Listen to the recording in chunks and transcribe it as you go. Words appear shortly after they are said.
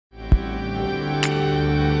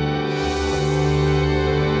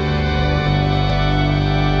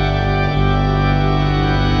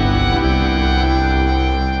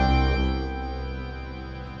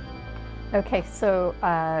Hi,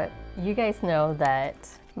 so you guys know that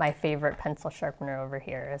my favorite pencil sharpener over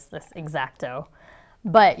here is this X-Acto,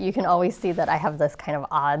 but you can always see that I have this kind of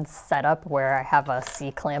odd setup where I have a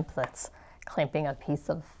C-clamp that's clamping a piece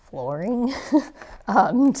of flooring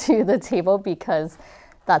to the table, because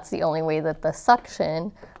that's the only way that the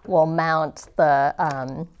suction will mount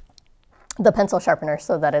the pencil sharpener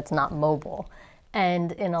so that it's not mobile.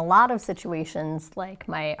 And in a lot of situations, like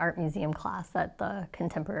my art museum class at the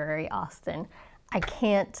Contemporary Austin, I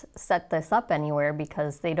can't set this up anywhere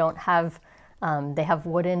because they don't have, they have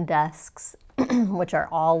wooden desks, which are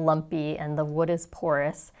all lumpy, and the wood is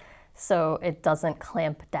porous, so it doesn't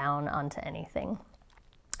clamp down onto anything.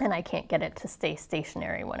 And I can't get it to stay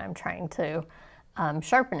stationary when I'm trying to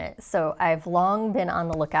sharpen it. So I've long been on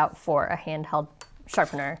the lookout for a handheld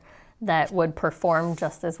sharpener that would perform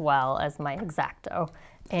just as well as my X-Acto.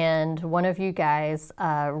 And one of you guys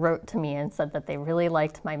wrote to me and said that they really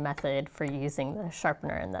liked my method for using the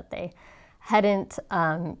sharpener and that they hadn't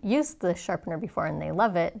used the sharpener before and they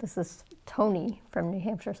love it. This is Tony from New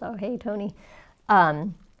Hampshire, so hey Tony.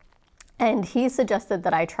 And he suggested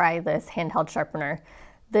that I try this handheld sharpener.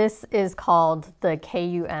 This is called the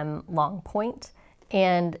KUM long point,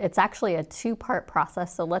 and it's actually a two-part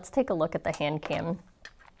process. So let's take a look at the hand cam.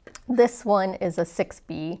 This one is a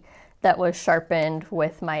 6B that was sharpened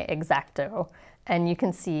with my X-Acto, and you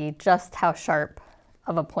can see just how sharp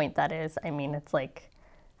of a point that is. I mean, it's like,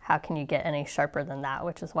 how can you get any sharper than that,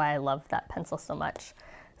 which is why I love that pencil so much.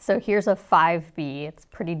 So here's a 5B. It's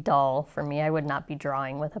pretty dull for me. I would not be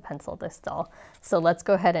drawing with a pencil this dull. So let's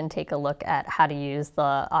go ahead and take a look at how to use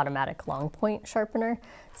the automatic long point sharpener.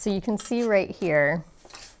 So you can see right here,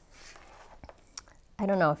 I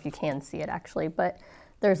don't know if you can see it actually, but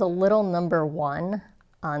there's a little number 1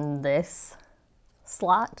 on this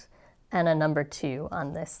slot and a number 2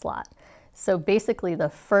 on this slot. So basically the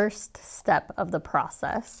first step of the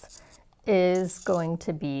process is going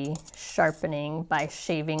to be sharpening by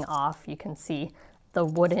shaving off. You can see the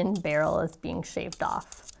wooden barrel is being shaved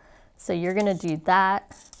off. So you're going to do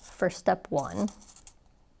that for step 1.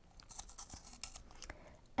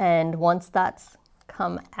 And once that's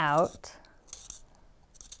come out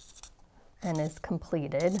and is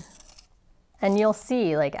completed, and you'll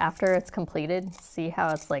see, like, after it's completed, see how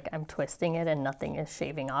it's like I'm twisting it and nothing is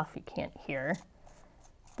shaving off. You can't hear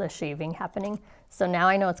the shaving happening. So now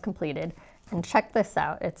I know it's completed, and check this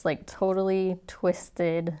out. It's like totally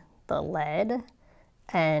twisted the lead,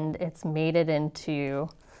 and it's made it into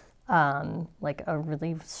like a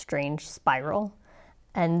really strange spiral.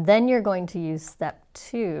 And then you're going to use step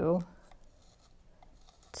 2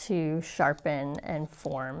 to sharpen and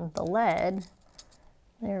form the lead.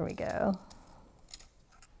 There we go.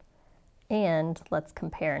 And let's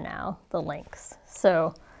compare now the lengths.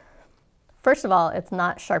 So first of all, it's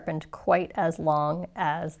not sharpened quite as long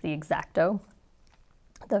as the X-Acto,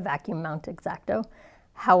 the vacuum mount X-Acto.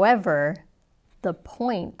 However, the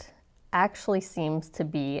point actually seems to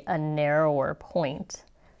be a narrower point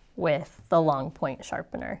with the long point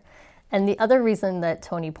sharpener. And the other reason that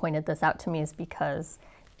Tony pointed this out to me is because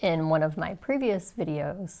in one of my previous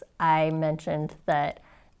videos, I mentioned that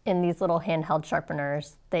in these little handheld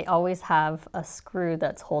sharpeners, they always have a screw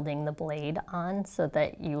that's holding the blade on so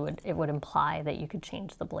that it would imply that you could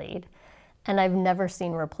change the blade. And I've never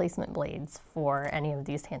seen replacement blades for any of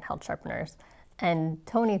these handheld sharpeners. And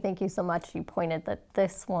Tony, thank you so much. You pointed that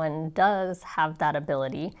this one does have that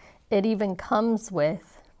ability. It even comes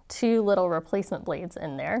with 2 little replacement blades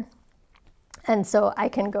in there. And so I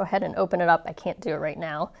can go ahead and open it up. I can't do it right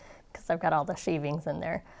now because I've got all the shavings in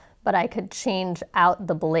there, but I could change out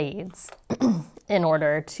the blades in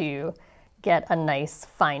order to get a nice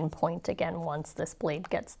fine point again once this blade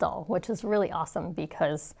gets dull, which is really awesome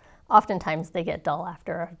because oftentimes they get dull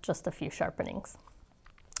after just a few sharpenings.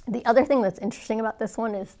 The other thing that's interesting about this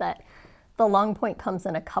one is that the long point comes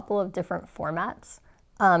in a couple of different formats.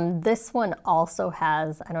 This one also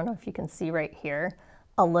has, I don't know if you can see right here,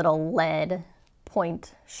 a little lead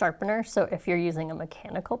point sharpener. So if you're using a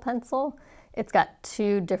mechanical pencil, it's got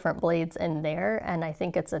 2 different blades in there, and I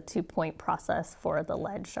think it's a 2-point process for the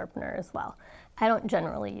lead sharpener as well. I don't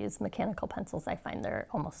generally use mechanical pencils. I find they're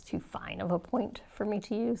almost too fine of a point for me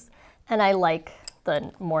to use, and I like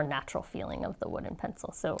the more natural feeling of the wooden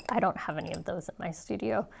pencil, so I don't have any of those at my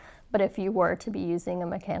studio. But if you were to be using a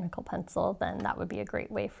mechanical pencil, then that would be a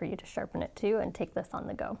great way for you to sharpen it too and take this on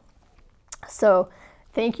the go. So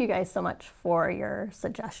thank you guys so much for your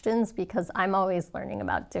suggestions, because I'm always learning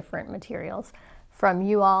about different materials from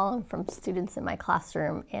you all and from students in my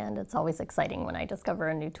classroom, and it's always exciting when I discover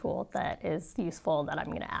a new tool that is useful that I'm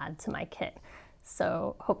going to add to my kit.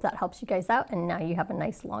 So hope that helps you guys out, and now you have a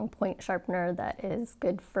nice long point sharpener that is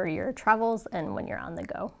good for your travels and when you're on the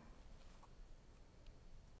go.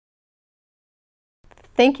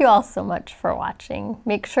 Thank you all so much for watching.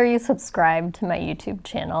 Make sure you subscribe to my YouTube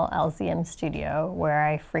channel, LZM Studio, where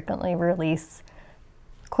I frequently release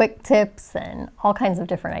quick tips and all kinds of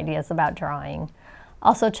different ideas about drawing.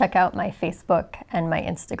 Also check out my Facebook and my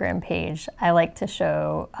Instagram page. I like to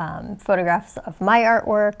show photographs of my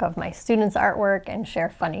artwork, of my students' artwork, and share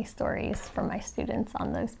funny stories from my students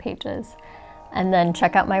on those pages. And then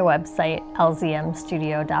check out my website,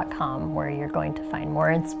 lzmstudio.com, where you're going to find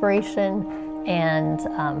more inspiration and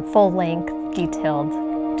full-length, detailed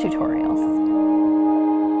tutorials.